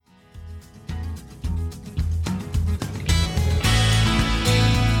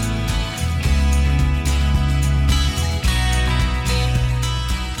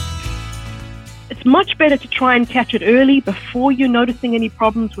it's much better to try and catch it early before you're noticing any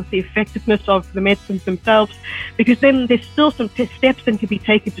problems with the effectiveness of the medicines themselves, because then there's still some steps that can be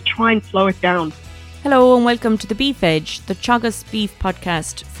taken to try and slow it down. Hello and welcome to The Beef Edge, the Teagasc Beef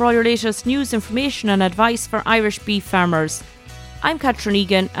podcast, for all your latest news, information and advice for Irish beef farmers. I'm Catherine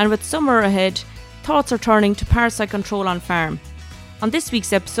Egan, and with summer ahead, thoughts are turning to parasite control on farm. On this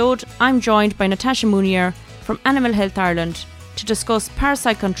week's episode, I'm joined by Natasha Mounier from Animal Health Ireland to discuss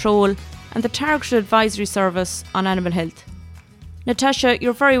parasite control and the targeted advisory service on animal health. Natasha,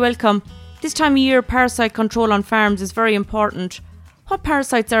 you're very welcome. This time of year, parasite control on farms is very important. What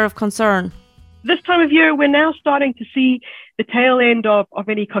parasites are of concern? This time of year, we're now starting to see the tail end of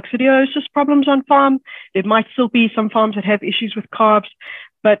any coccidiosis problems on farm. There might still be some farms that have issues with calves,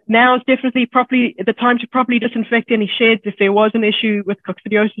 but now is definitely the time to properly disinfect any sheds if there was an issue with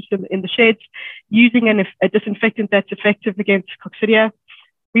coccidiosis in the sheds, using a disinfectant that's effective against coccidia.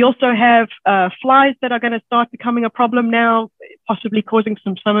 We also have flies that are going to start becoming a problem now, possibly causing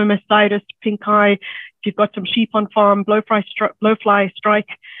some summer mastitis, pink eye. If you've got some sheep on farm, blowfly strike.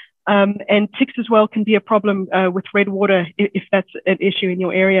 And ticks as well can be a problem with red water if that's an issue in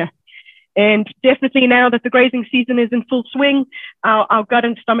your area. And definitely now that the grazing season is in full swing, our gut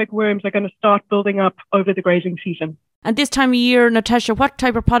and stomach worms are going to start building up over the grazing season. And this time of year, Natasha, what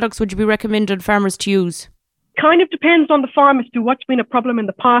type of products would you be recommending farmers to use? Kind of depends on the farm as to what's been a problem in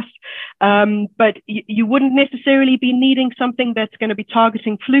the past, but you wouldn't necessarily be needing something that's going to be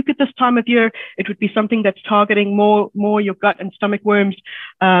targeting fluke at this time of year. It would be something that's targeting more your gut and stomach worms.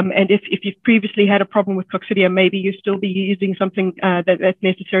 And if you've previously had a problem with coccidia, maybe you'll still be using something that's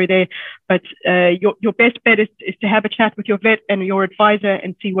necessary there. But your best bet is to have a chat with your vet and your advisor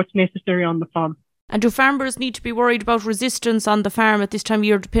and see what's necessary on the farm. And do farmers need to be worried about resistance on the farm at this time of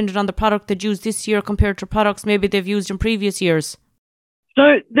year, depending on the product they've used this year compared to products maybe they've used in previous years?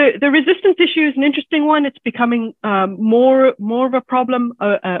 So the resistance issue is an interesting one. It's becoming more of a problem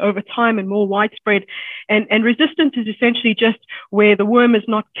over time and more widespread. And resistance is essentially just where the worm is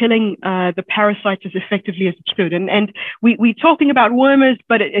not killing the parasites as effectively as it should. And we're talking about wormers,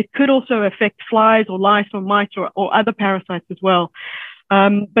 but it could also affect flies or lice or mites or other parasites as well.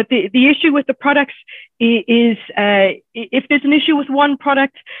 But the issue with the products is if there's an issue with one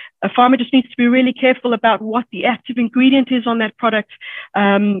product, a farmer just needs to be really careful about what the active ingredient is on that product,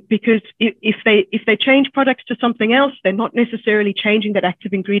 because if they change products to something else, they're not necessarily changing that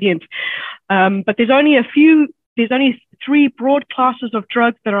active ingredient. But there's only three broad classes of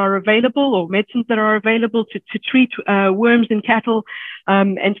drugs that are available, or medicines that are available to treat worms in cattle.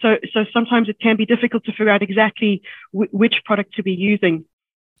 And so sometimes it can be difficult to figure out exactly which product to be using.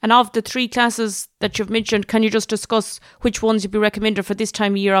 And of the three classes that you've mentioned, can you just discuss which ones you'd be recommended for this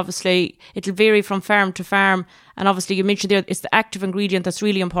time of year? Obviously, it'll vary from farm to farm. And obviously, you mentioned there it's the active ingredient that's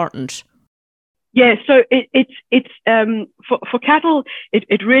really important. Yeah, so it's for cattle,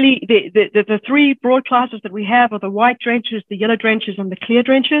 it really, the three broad classes that we have are the white drenches, the yellow drenches, and the clear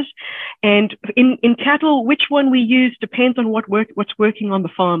drenches. And in cattle, which one we use depends on what's working on the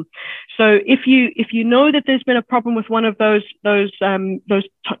farm. So if you know that there's been a problem with one of those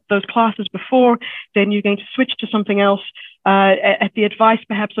classes before, then you're going to switch to something else at the advice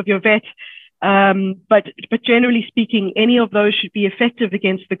perhaps of your vet. But generally speaking, any of those should be effective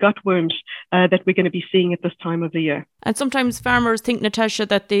against the gut worms that we're going to be seeing at this time of the year. And sometimes farmers think, Natasha,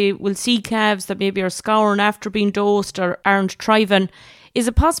 that they will see calves that maybe are scouring after being dosed or aren't thriving. Is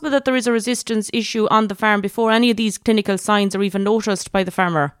it possible that there is a resistance issue on the farm before any of these clinical signs are even noticed by the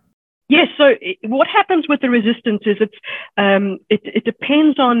farmer? Yes. So what happens with the resistance is it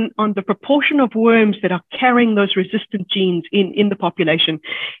depends on the proportion of worms that are carrying those resistant genes in the population.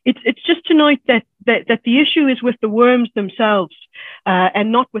 It's just to note that the issue is with the worms themselves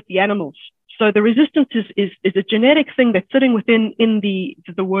and not with the animals. So the resistance is a genetic thing that's sitting within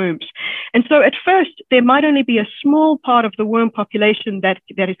the worms. And so at first, there might only be a small part of the worm population that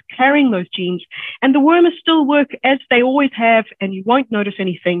is carrying those genes. And the wormers still work as they always have, and you won't notice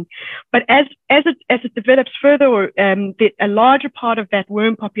anything. But as it develops further, a larger part of that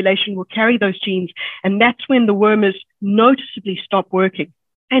worm population will carry those genes. And that's when the wormers noticeably stop working.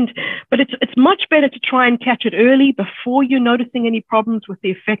 But it's much better to try and catch it early before you're noticing any problems with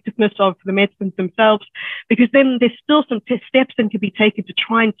the effectiveness of the medicines themselves, because then there's still some steps that can be taken to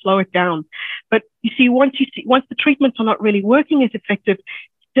try and slow it down. But you see, once the treatments are not really working as effective,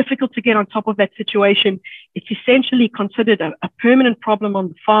 it's difficult to get on top of that situation. It's essentially considered a permanent problem on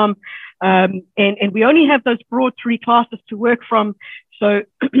the farm. And we only have those broad three classes to work from. So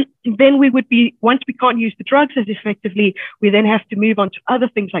then we would be, once we can't use the drugs as effectively, we then have to move on to other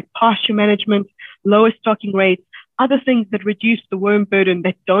things like pasture management, lower stocking rates, other things that reduce the worm burden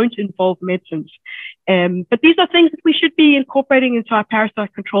that don't involve medicines. But these are things that we should be incorporating into our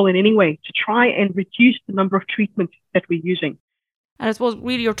parasite control in any way to try and reduce the number of treatments that we're using. And I suppose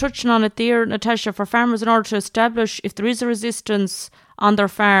really you're touching on it there, Natasha, for farmers in order to establish if there is a resistance on their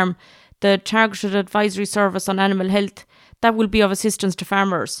farm, the targeted advisory service on animal health, that will be of assistance to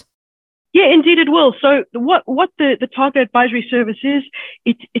farmers. Yeah, indeed it will. So what the Target Advisory Service is,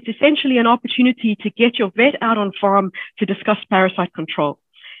 it's essentially an opportunity to get your vet out on farm to discuss parasite control.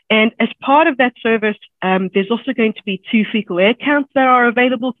 And as part of that service, there's also going to be 2 fecal air counts that are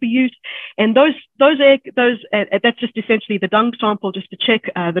available for use. And that's just essentially the dung sample, just to check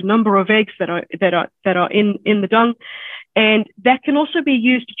the number of eggs that are in the dung. And that can also be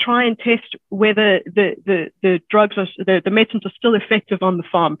used to try and test whether the drugs the medicines are still effective on the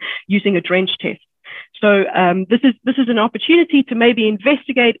farm using a drench test. So this is an opportunity to maybe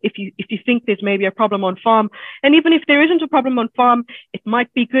investigate if you think there's maybe a problem on farm. And even if there isn't a problem on farm, it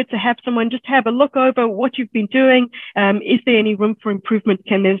might be good to have someone just have a look over what you've been doing. Is there any room for improvement?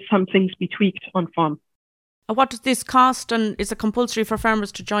 Can there some things be tweaked on farm? What does this cost, and is it compulsory for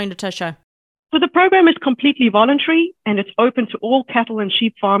farmers to join, Natasha? So the program is completely voluntary and it's open to all cattle and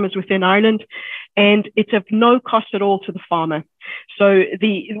sheep farmers within Ireland, and it's of no cost at all to the farmer. So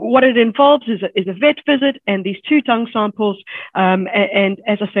what it involves is a vet visit and these 2 dung samples, and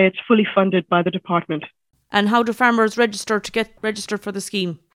as I say, it's fully funded by the department. And how do farmers register to get registered for the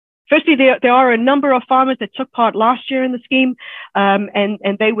scheme? Firstly, there are a number of farmers that took part last year in the scheme,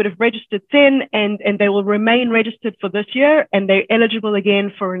 and they would have registered then, and they will remain registered for this year, and they're eligible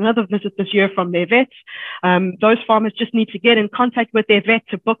again for another visit this year from their vets. Those farmers just need to get in contact with their vet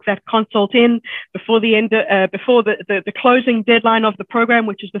to book that consult in before the closing deadline of the program,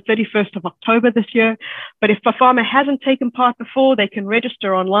 which is the 31st of October this year. But if a farmer hasn't taken part before, they can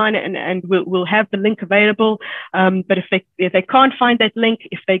register online, and we'll have the link available. But if they can't find that link,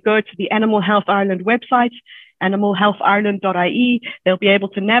 if they go to the Animal Health Ireland website, animalhealthireland.ie, they'll be able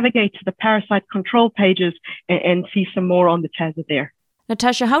to navigate to the parasite control pages and see some more on the TASA there.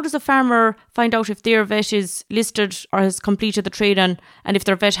 Natasha, how does a farmer find out if their vet is listed or has completed the trade-in, and if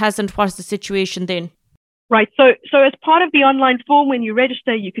their vet hasn't, what is the situation then? Right. So as part of the online form, when you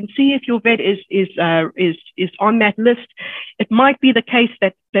register, you can see if your vet is on that list. It might be the case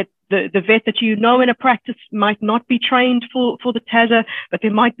that the vet that you know in a practice might not be trained for the TASA, but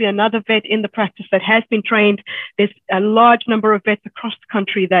there might be another vet in the practice that has been trained. There's a large number of vets across the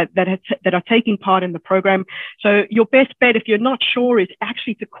country that are taking part in the program. So your best bet, if you're not sure, is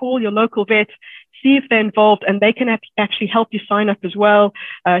actually to call your local vet, see if they're involved, and they can actually help you sign up as well,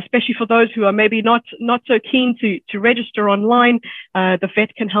 especially for those who are maybe not so keen to register online. The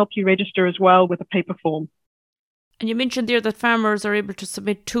vet can help you register as well with a paper form. And you mentioned there that farmers are able to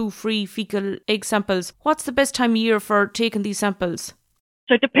submit 2 free fecal egg samples. What's the best time of year for taking these samples?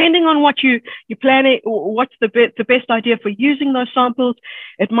 So depending on what you plan, what's the best idea for using those samples,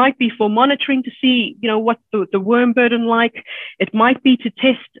 it might be for monitoring to see, what's the worm burden like. It might be to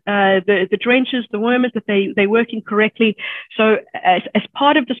test the drenches, the wormers, that they're working correctly. So as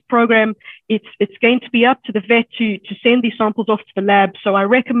part of this program, it's going to be up to the vet to send these samples off to the lab. So I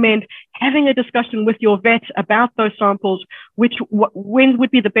recommend having a discussion with your vet about those samples, when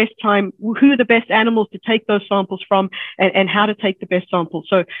would be the best time, who are the best animals to take those samples from, and how to take the best samples.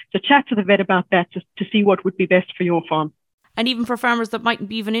 So chat to the vet about that to see what would be best for your farm. And even for farmers that mightn't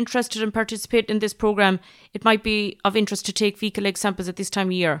be even interested in participating in this programme, it might be of interest to take fecal egg samples at this time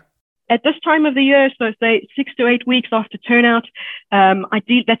of year. At this time of the year, so say 6 to 8 weeks after turnout,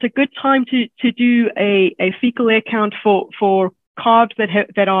 that's a good time to do a fecal air count for calves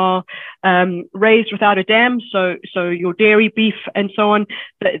that are raised without a dam, so your dairy, beef, and so on.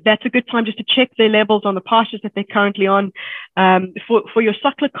 That's a good time just to check their levels on the pastures that they're currently on. For your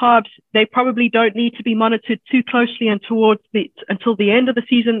suckler calves, they probably don't need to be monitored too closely until the end of the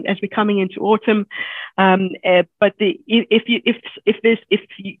season, as we're coming into autumn. But if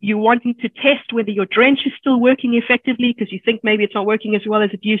you're wanting to test whether your drench is still working effectively because you think maybe it's not working as well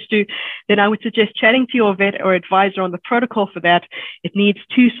as it used to, then I would suggest chatting to your vet or advisor on the protocol for that. It needs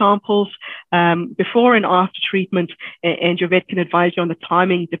 2 samples before and after treatment, and your vet can advise you on the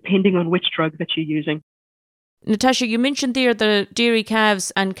timing depending on which drug that you're using. Natasha, you mentioned there the dairy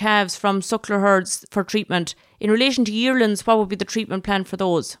calves and calves from suckler herds for treatment. In relation to yearlings, what would be the treatment plan for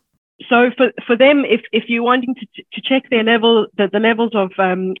those? So for them, if you're wanting to check their level, the levels of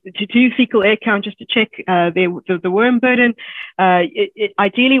to do fecal air count just to check the worm burden,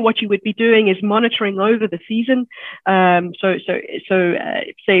 ideally what you would be doing is monitoring over the season. So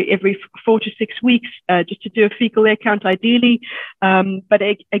say every 4 to 6 weeks, just to do a fecal air count ideally. But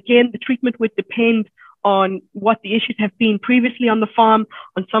again, the treatment would depend on what the issues have been previously on the farm.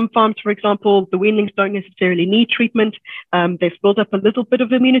 On some farms, for example, the weanlings don't necessarily need treatment. They've built up a little bit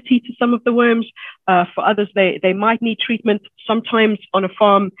of immunity to some of the worms. For others, they might need treatment. Sometimes on a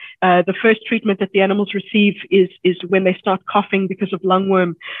farm, the first treatment that the animals receive is when they start coughing because of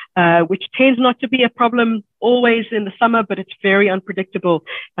lungworm, which tends not to be a problem always in the summer, but it's very unpredictable.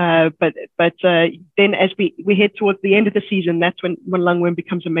 But then as we head towards the end of the season, that's when lungworm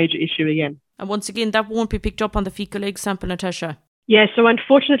becomes a major issue again. And once again, that won't be picked up on the fecal egg sample, Natasha. Yeah, so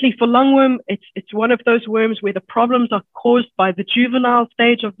unfortunately for lungworm, it's one of those worms where the problems are caused by the juvenile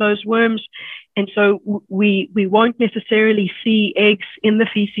stage of those worms. And so we won't necessarily see eggs in the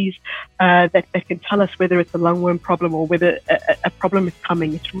feces that can tell us whether it's a lungworm problem or whether a problem is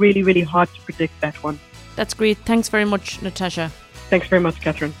coming. It's really, really hard to predict that one. That's great. Thanks very much, Natasha. Thanks very much,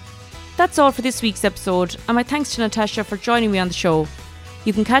 Catherine. That's all for this week's episode, and my thanks to Natasha for joining me on the show.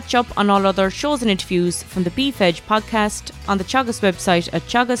 You can catch up on all other shows and interviews from the Beef Edge podcast on the Teagasc website at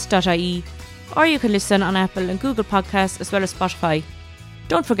teagasc.ie, or you can listen on Apple and Google Podcasts as well as Spotify.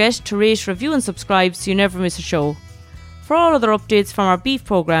 Don't forget to rate, review and subscribe so you never miss a show. For all other updates from our beef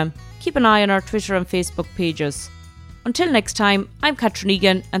programme, keep an eye on our Twitter and Facebook pages. Until next time, I'm Catherine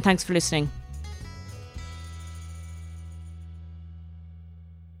Egan, and thanks for listening.